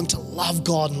 We want them to love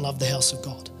God and love the house of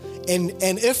God. And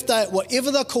if whatever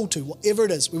they're called to, whatever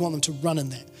it is, we want them to run in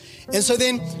that. And so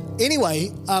then, anyway,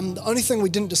 the only thing we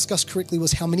didn't discuss correctly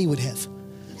was how many we'd have.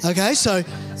 Okay, so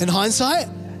in hindsight,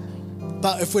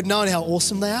 but if we'd known how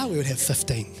awesome they are, we would have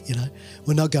 15,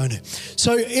 We're not going to.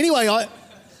 So anyway,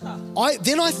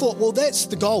 then I thought, well, that's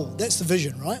the goal. That's the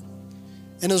vision, right?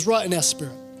 And it was right in our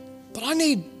spirit. But I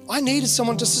needed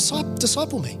someone to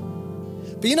disciple me.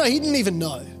 But he didn't even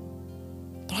know.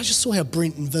 But I just saw how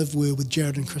Brent and Viv were with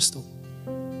Jared and Crystal.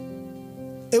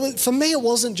 For me, it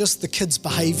wasn't just the kids'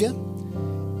 behaviour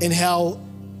and how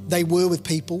they were with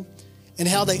people and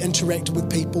how they interacted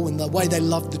with people and the way they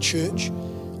loved the church.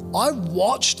 I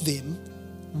watched them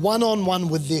one-on-one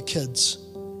with their kids,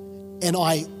 and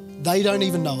they don't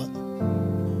even know it,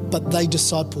 but they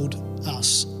discipled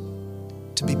us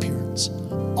to be parents.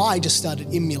 I just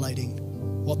started emulating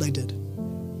what they did.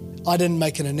 I didn't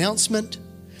make an announcement.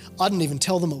 I didn't even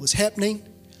tell them it was happening,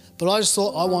 but I just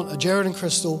thought, I want a Jared and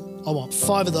Crystal. I want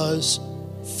 5 of those.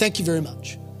 Thank you very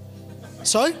much.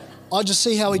 So I just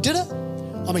see how he did it.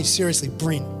 I mean, seriously,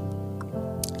 Brent,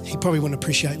 he probably wouldn't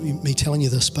appreciate me telling you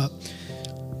this, but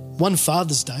one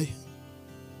Father's Day,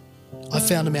 I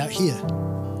found him out here.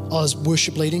 I was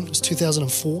worship leading. It was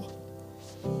 2004.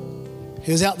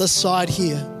 He was out this side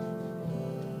here.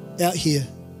 Out here.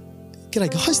 G'day,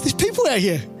 guys. There's people out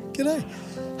here. G'day.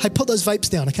 Hey, put those vapes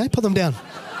down, okay? Put them down.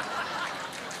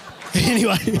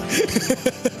 Anyway.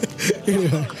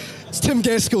 It's Tim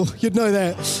Gaskell. You'd know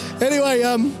that. Anyway,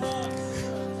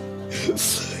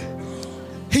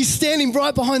 he's standing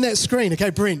right behind that screen, okay,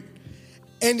 Brent.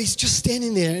 And he's just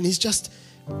standing there, and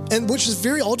and which is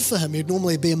very odd for him. He'd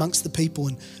normally be amongst the people,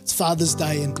 and it's Father's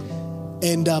Day, and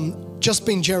just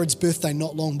been Jared's birthday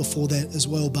not long before that as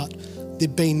well. But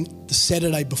there'd been the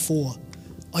Saturday before.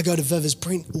 I go to Viv, is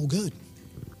Brent all good?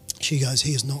 She goes,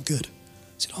 he is not good.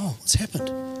 I said, oh, what's happened?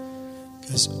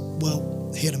 Goes,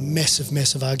 well, he had a massive,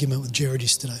 massive argument with Jared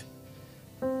yesterday.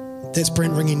 That's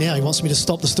Brent ringing now. He wants me to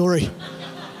stop the story.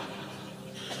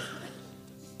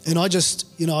 And it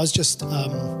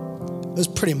was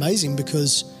pretty amazing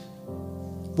because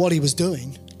what he was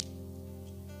doing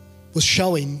was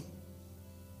showing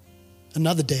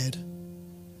another dad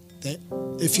that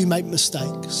if you make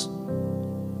mistakes,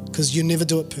 because you never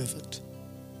do it perfect,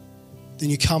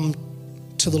 then you come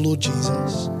to the Lord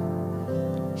Jesus.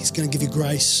 He's going to give you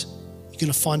grace. You're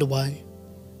going to find a way.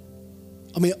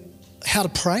 I mean, how to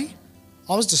pray?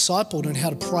 I was discipled in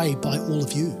how to pray by all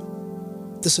of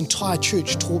you. This entire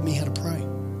church taught me how to pray.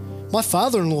 My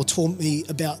father-in-law taught me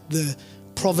about the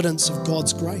providence of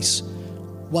God's grace.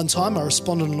 One time I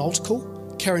responded to an altar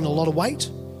call, carrying a lot of weight,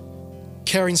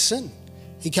 carrying sin.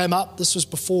 He came up, this was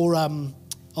before I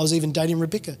was even dating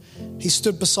Rebecca. He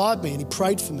stood beside me and he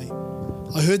prayed for me.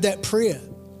 I heard that prayer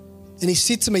and he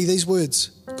said to me these words,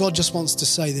 God just wants to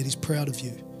say that he's proud of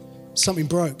you. Something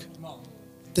broke.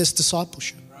 That's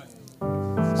discipleship.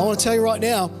 I want to tell you right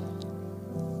now,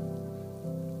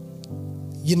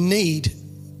 you need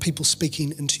people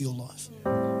speaking into your life.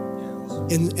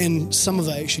 And some of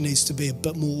it actually needs to be a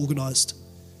bit more organised.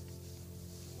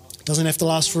 It doesn't have to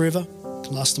last forever. It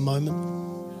can last a moment.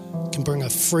 It can bring a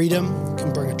freedom. It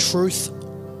can bring a truth.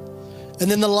 And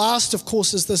then the last, of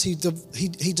course, is this. He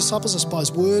disciples us by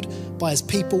his word, by his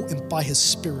people, and by his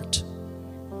spirit.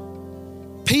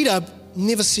 Peter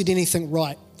never said anything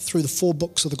right through the 4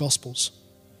 books of the Gospels.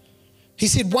 He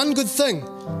said one good thing.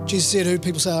 Jesus said, who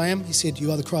people say I am? He said,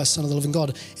 you are the Christ, Son of the living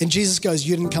God. And Jesus goes,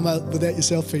 you didn't come out with that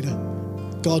yourself, Peter.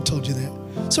 God told you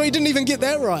that. So he didn't even get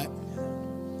that right.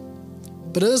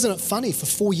 But isn't it funny? For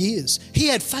 4 years, he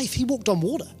had faith. He walked on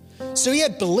water. So he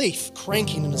had belief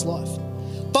cranking in his life.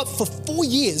 But for 4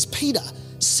 years, Peter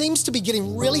seems to be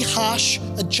getting really harsh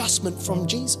adjustment from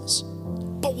Jesus.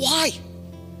 But why?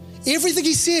 Everything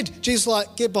he said, Jesus was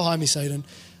like, get behind me, Satan.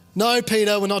 No,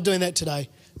 Peter, we're not doing that today.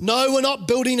 No, we're not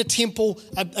building a temple,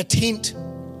 a tent.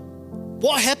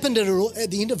 What happened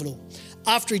at the end of it all?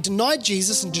 After he denied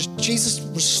Jesus and just Jesus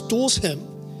restores him,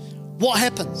 what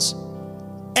happens?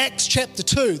 Acts chapter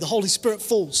 2, the Holy Spirit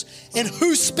falls. And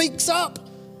who speaks up?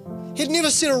 He'd never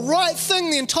said a right thing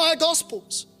in the entire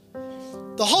Gospels.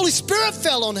 The Holy Spirit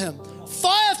fell on him.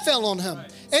 Fire fell on him.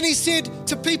 And he said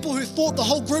to people who thought the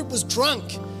whole group was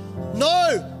drunk,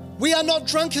 no, we are not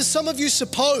drunk as some of you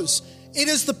suppose. It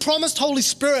is the promised Holy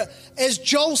Spirit. As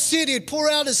Joel said, he'd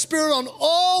pour out his Spirit on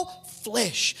all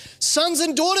flesh. Sons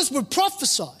and daughters would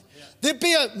prophesy. There'd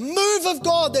be a move of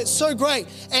God that's so great.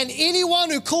 And anyone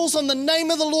who calls on the name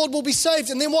of the Lord will be saved.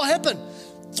 And then what happened?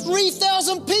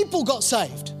 3,000 people got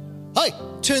saved. Hey,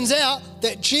 turns out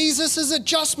that Jesus'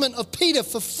 adjustment of Peter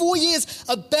for 4 years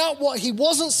about what he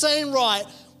wasn't saying right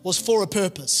was for a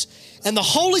purpose. And the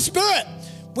Holy Spirit,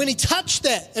 when he touched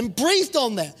that and breathed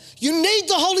on that, you need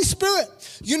the Holy Spirit.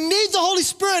 You need the Holy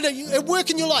Spirit at work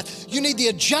in your life. You need the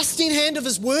adjusting hand of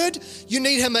his word. You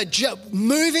need him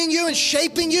moving you and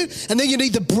shaping you. And then you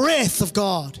need the breath of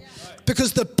God,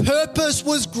 because the purpose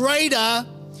was greater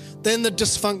than the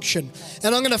dysfunction.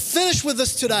 And I'm going to finish with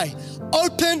this today.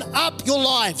 Open up your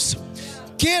lives.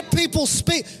 Get people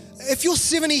speak. If you're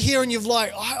 70 here and you're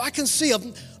like, I can see I've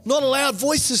not allowed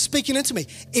voices speaking into me,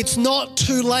 it's not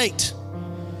too late.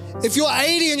 If you're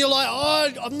 80 and you're like,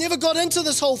 I've never got into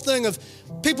this whole thing of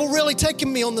people really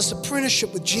taking me on this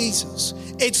apprenticeship with Jesus,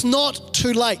 it's not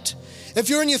too late. If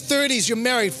you're in your 30s, you're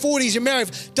married, 40s, you're married,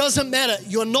 doesn't matter.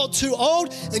 You're not too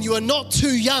old and you are not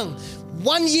too young.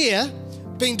 1 year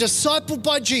being discipled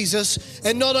by Jesus,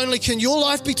 and not only can your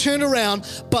life be turned around,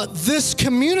 but this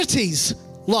community's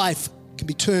life can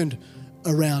be turned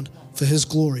around for his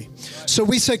glory. So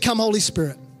we say, come Holy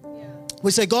Spirit.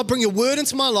 We say, God, bring your word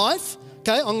into my life.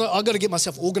 Okay, I've got to get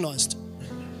myself organized.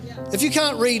 If you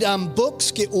can't read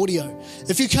books, get audio.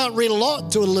 If you can't read a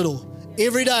lot, do a little.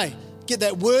 Every day, get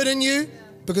that word in you,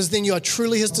 because then you are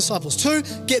truly his disciples.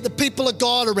 2, get the people of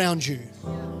God around you.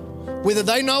 Whether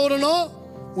they know it or not,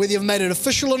 whether you've made it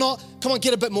official or not, come on,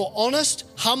 get a bit more honest,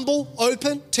 humble,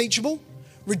 open, teachable.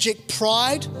 Reject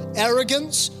pride,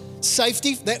 arrogance,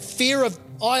 safety, that fear of,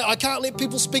 I can't let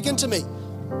people speak into me.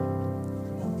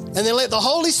 And then let the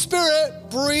Holy Spirit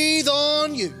breathe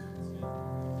on you.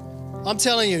 I'm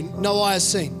telling you, no eye has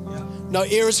seen, no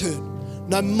ear has heard,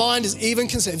 no mind has even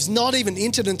conceived. It's not even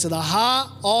entered into the heart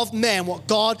of man what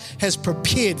God has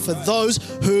prepared for those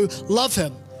who love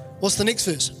him. What's the next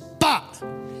verse? But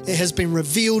it has been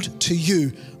revealed to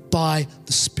you by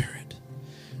the Spirit.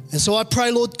 And so I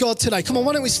pray, Lord God, today, come on,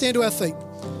 why don't we stand to our feet?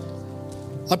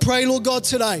 I pray, Lord God,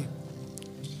 today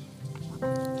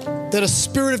that a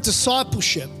spirit of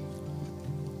discipleship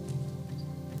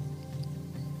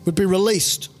would be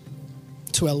released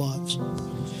to our lives.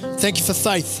 Thank you for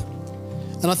faith.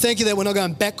 And I thank you that we're not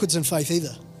going backwards in faith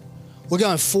either. We're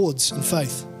going forwards in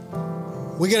faith.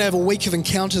 We're going to have a week of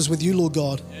encounters with you, Lord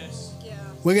God. Yes. Yeah.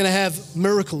 We're going to have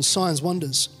miracles, signs,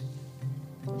 wonders.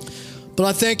 But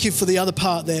I thank you for the other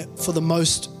part that, for the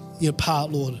most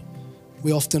part, Lord,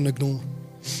 we often ignore.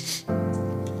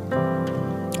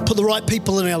 Put the right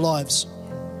people in our lives.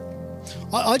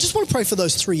 I just want to pray for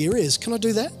those 3 areas. Can I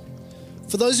do that?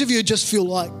 For those of you who just feel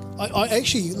like,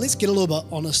 let's get a little bit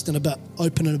honest and a bit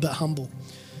open and a bit humble.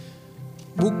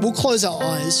 We'll close our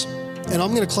eyes, and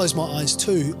I'm going to close my eyes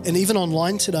too, and even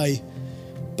online today.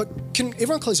 But can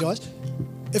everyone close your eyes?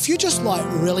 If you just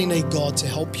really need God to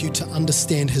help you to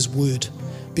understand His Word,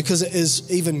 because it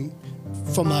is even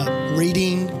from a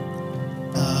reading,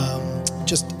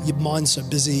 just your mind's so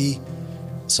busy.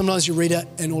 Sometimes you read it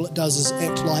and all it does is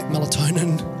act like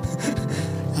melatonin.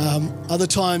 Other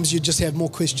times you just have more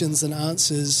questions than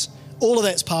answers. All of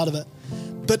that's part of it.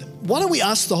 But why don't we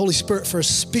ask the Holy Spirit for a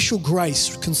special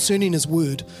grace concerning His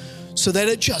Word so that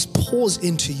it just pours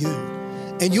into you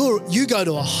and you go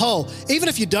to a whole, even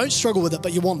if you don't struggle with it,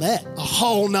 but you want that, a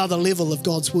whole nother level of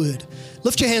God's Word.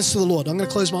 Lift your hands to the Lord. I'm going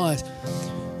to close my eyes.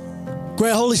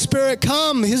 Great Holy Spirit,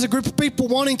 come. Here's a group of people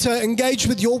wanting to engage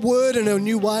with your Word in a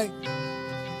new way.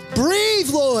 Breathe,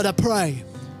 Lord, I pray.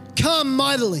 Come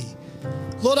mightily.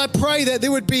 Lord, I pray that there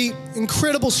would be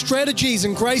incredible strategies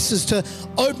and graces to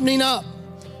opening up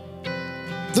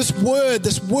this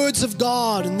words of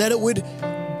God, and that it would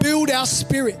build our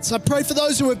spirits. I pray for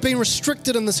those who have been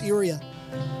restricted in this area,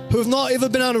 who have not ever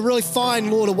been able to really find,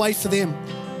 Lord, a way for them,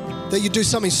 that you do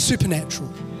something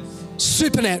supernatural.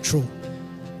 Supernatural.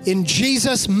 In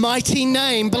Jesus' mighty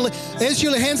name, as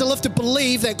your hands are lifted,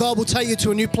 believe that God will take you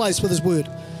to a new place with His Word.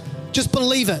 Just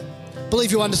believe it.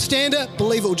 Believe you understand it.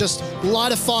 Believe it will just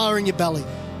light a fire in your belly.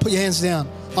 Put your hands down,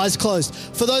 eyes closed.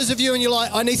 For those of you and you're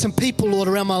like, I need some people, Lord,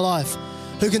 around my life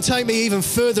who can take me even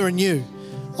further in you.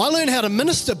 I learned how to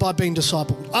minister by being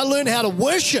discipled. I learned how to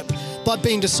worship by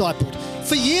being discipled.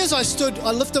 For years I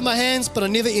lifted my hands, but I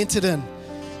never entered in.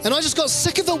 And I just got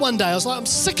sick of it one day. I was like, I'm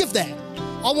sick of that.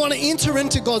 I want to enter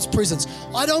into God's presence.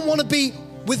 I don't want to be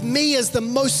with me as the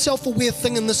most self-aware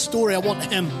thing in this story. I want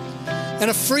Him. And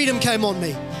a freedom came on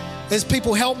me as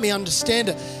people helped me understand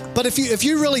it. But if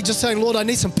you're really just saying, Lord, I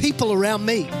need some people around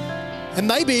me, and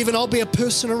maybe even I'll be a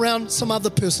person around some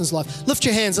other person's life, lift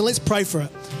your hands and let's pray for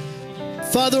it.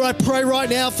 Father, I pray right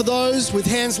now for those with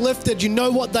hands lifted. You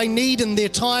know what they need in their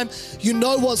time. You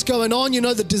know what's going on. You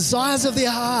know the desires of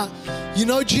their heart. You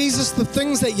know, Jesus, the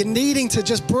things that you're needing to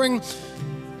just bring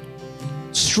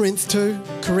strength to,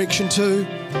 correction to.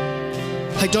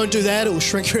 Hey, don't do that. It will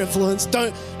shrink your influence.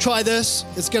 Don't try this.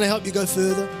 It's going to help you go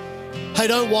further. Hey,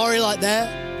 don't worry like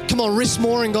that. Come on, rest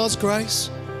more in God's grace.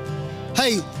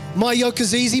 Hey, my yoke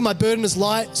is easy, my burden is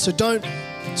light, so don't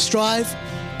strive.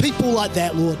 People like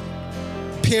that, Lord.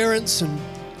 Parents and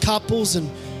couples and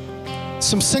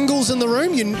some singles in the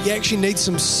room. You actually need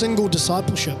some single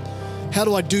discipleship. How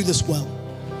do I do this well?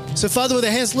 So, Father, with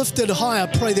our hands lifted high, I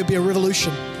pray there'll be a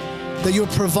revolution, that you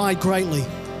will provide greatly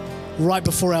right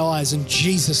before our eyes. In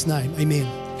Jesus' name, amen.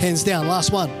 Hands down,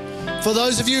 last one. For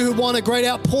those of you who want a great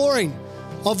outpouring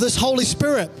of this Holy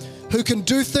Spirit, who can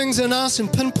do things in us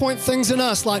and pinpoint things in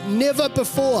us like never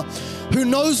before, who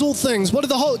knows all things. What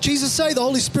did Jesus say? The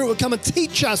Holy Spirit would come and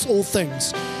teach us all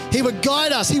things. He would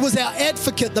guide us. He was our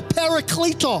advocate, the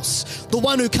Parakletos, the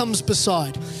one who comes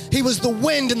beside. He was the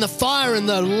wind and the fire and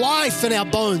the life in our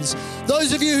bones.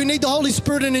 Those of you who need the Holy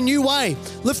Spirit in a new way,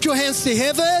 lift your hands to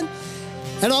heaven,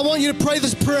 and I want you to pray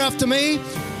this prayer after me.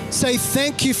 Say,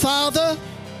 thank you, Father,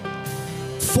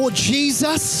 for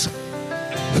Jesus,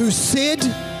 who said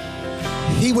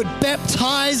He would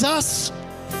baptize us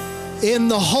in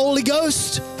the Holy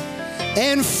Ghost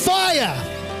and fire.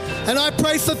 And I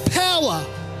pray for power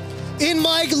in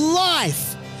my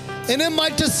life and in my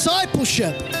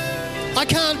discipleship. I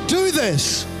can't do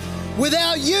this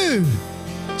without you.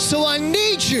 So I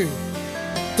need you.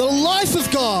 The life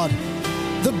of God,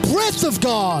 the breath of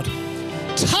God.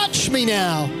 Touch me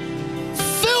now.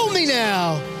 Fill me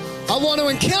now. I want to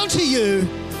encounter you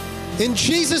in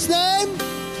Jesus' name.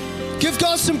 Give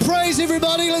God some praise,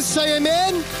 everybody. Let's say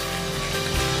amen.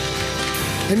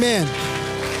 Amen.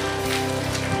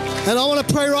 And I want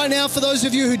to pray right now for those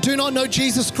of you who do not know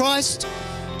Jesus Christ.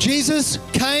 Jesus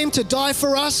came to die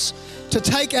for us, to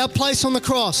take our place on the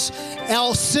cross.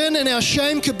 Our sin and our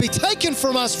shame could be taken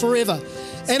from us forever.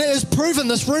 And it is proven,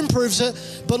 this room proves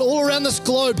it, but all around this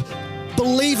globe,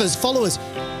 believers, followers,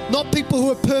 Not people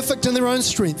who are perfect in their own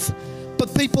strength,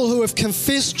 but people who have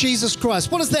confessed Jesus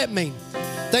Christ. What does that mean?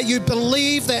 That you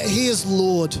believe that He is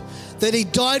Lord, that He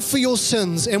died for your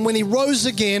sins, and when He rose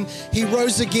again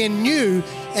new,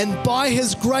 and by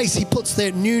His grace, He puts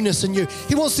that newness in you.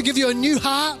 He wants to give you a new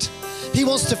heart. He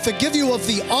wants to forgive you of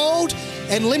the old.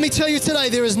 And let me tell you today,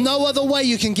 there is no other way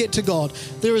you can get to God.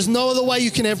 There is no other way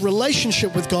you can have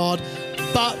relationship with God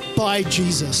but by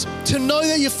Jesus. To know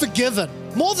that you're forgiven.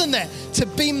 More than that, to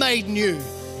be made new.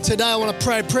 Today I want to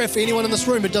pray a prayer for anyone in this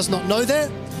room who does not know that.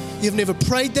 You've never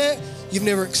prayed that. You've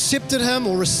never accepted Him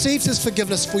or received His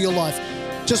forgiveness for your life.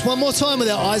 Just one more time with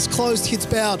our eyes closed, heads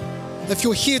bowed. If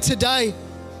you're here today,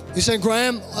 you're saying,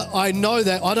 Graham, I know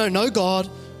that I don't know God,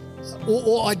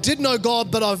 or I did know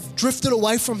God, but I've drifted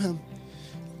away from Him.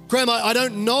 Graham, I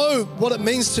don't know what it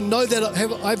means to know that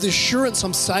I have the assurance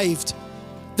I'm saved,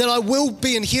 that I will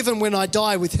be in heaven when I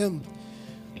die with Him,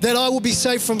 that I will be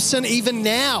saved from sin even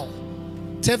now,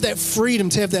 to have that freedom,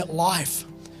 to have that life.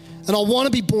 And I want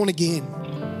to be born again.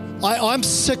 I'm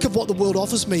sick of what the world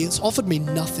offers me. It's offered me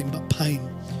nothing but pain,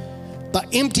 but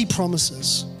empty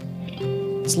promises.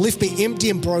 It's left me empty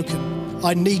and broken.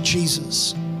 I need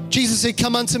Jesus. Jesus said,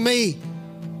 come unto me,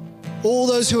 all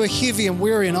those who are heavy and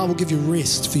weary, and I will give you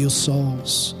rest for your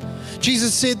souls.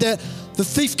 Jesus said that the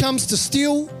thief comes to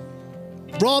steal,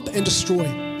 rob, and destroy.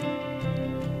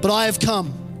 But I have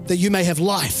come that you may have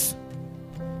life.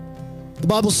 The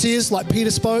Bible says, like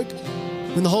Peter spoke,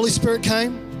 when the Holy Spirit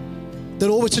came, that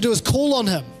all we're to do is call on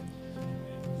Him.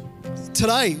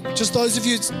 Today, just those of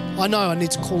you, I know I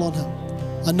need to call on Him.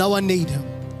 I know I need Him.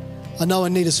 I know I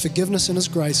need His forgiveness and His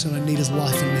grace, and I need His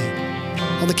life in me.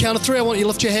 On the count of 3, I want you to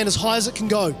lift your hand as high as it can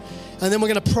go. And then we're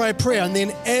going to pray a prayer. And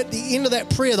then at the end of that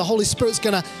prayer, the Holy Spirit's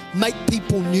going to make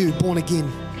people new, born again.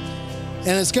 And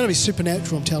it's going to be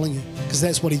supernatural, I'm telling you, because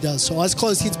that's what He does. So eyes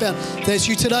closed, heads bowed. If that's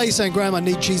you today, you're saying, Graham, I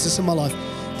need Jesus in my life.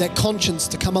 That conscience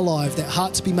to come alive, that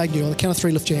heart to be made new. On the count of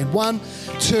 3, lift your hand. 1,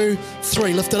 2,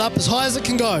 3. Lift it up as high as it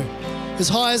can go. As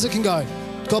high as it can go.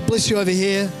 God bless you over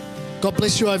here. God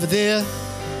bless you over there.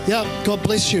 Yep, God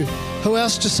bless you. Who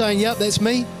else just saying, yep, that's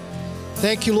me?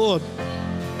 Thank you, Lord.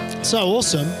 So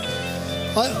awesome.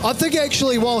 I think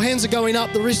actually while hands are going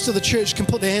up, the rest of the church can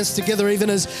put their hands together even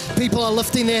as people are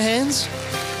lifting their hands.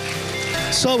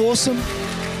 So awesome.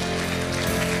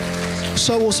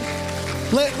 So awesome.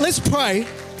 Let's pray.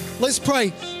 Let's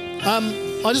pray.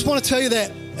 I just want to tell you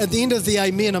that at the end of the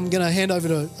amen, I'm going to hand over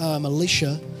to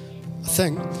Alicia, I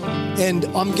think. And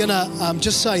I'm going to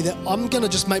just say that I'm going to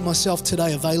just make myself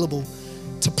today available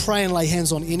to pray and lay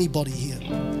hands on anybody here.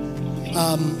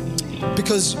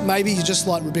 Because maybe you just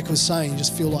like Rebecca was saying, you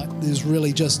just feel like there's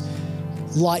really just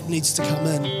light needs to come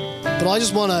in. But I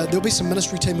just want to, there'll be some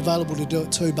ministry team available to do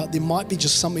it too, but there might be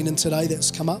just something in today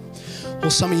that's come up, or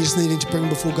something you're just needing to bring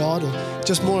before God, or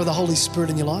just more of the Holy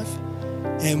Spirit in your life.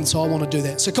 And so I want to do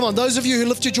that. So come on, those of you who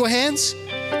lifted your hands,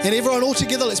 and everyone all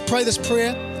together, let's pray this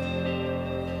prayer.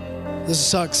 This is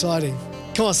so exciting.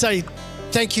 Come on, say,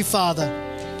 thank you, Father,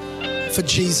 for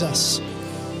Jesus.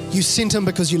 You sent Him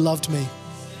because you loved me,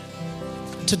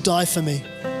 to die for me,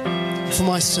 for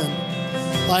my sin.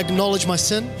 I acknowledge my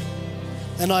sin,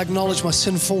 and I acknowledge my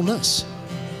sinfulness,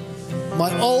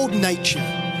 my old nature.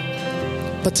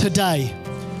 But today,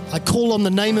 I call on the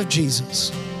name of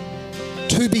Jesus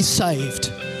to be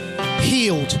saved,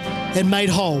 healed, and made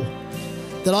whole,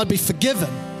 that I'd be forgiven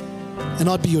and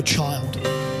I'd be your child.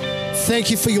 Thank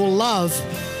you for your love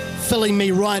filling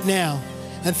me right now,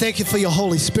 and thank you for your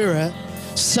Holy Spirit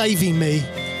saving me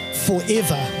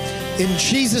forever. In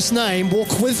Jesus' name,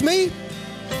 walk with me,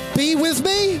 be with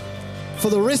me for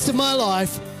the rest of my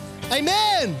life.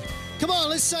 Amen. Come on,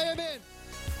 let's say amen.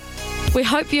 We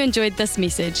hope you enjoyed this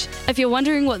message. If you're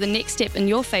wondering what the next step in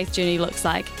your faith journey looks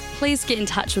like, please get in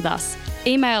touch with us.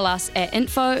 Email us at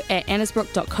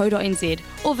info@annesbrook.co.nz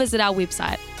or visit our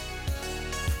website.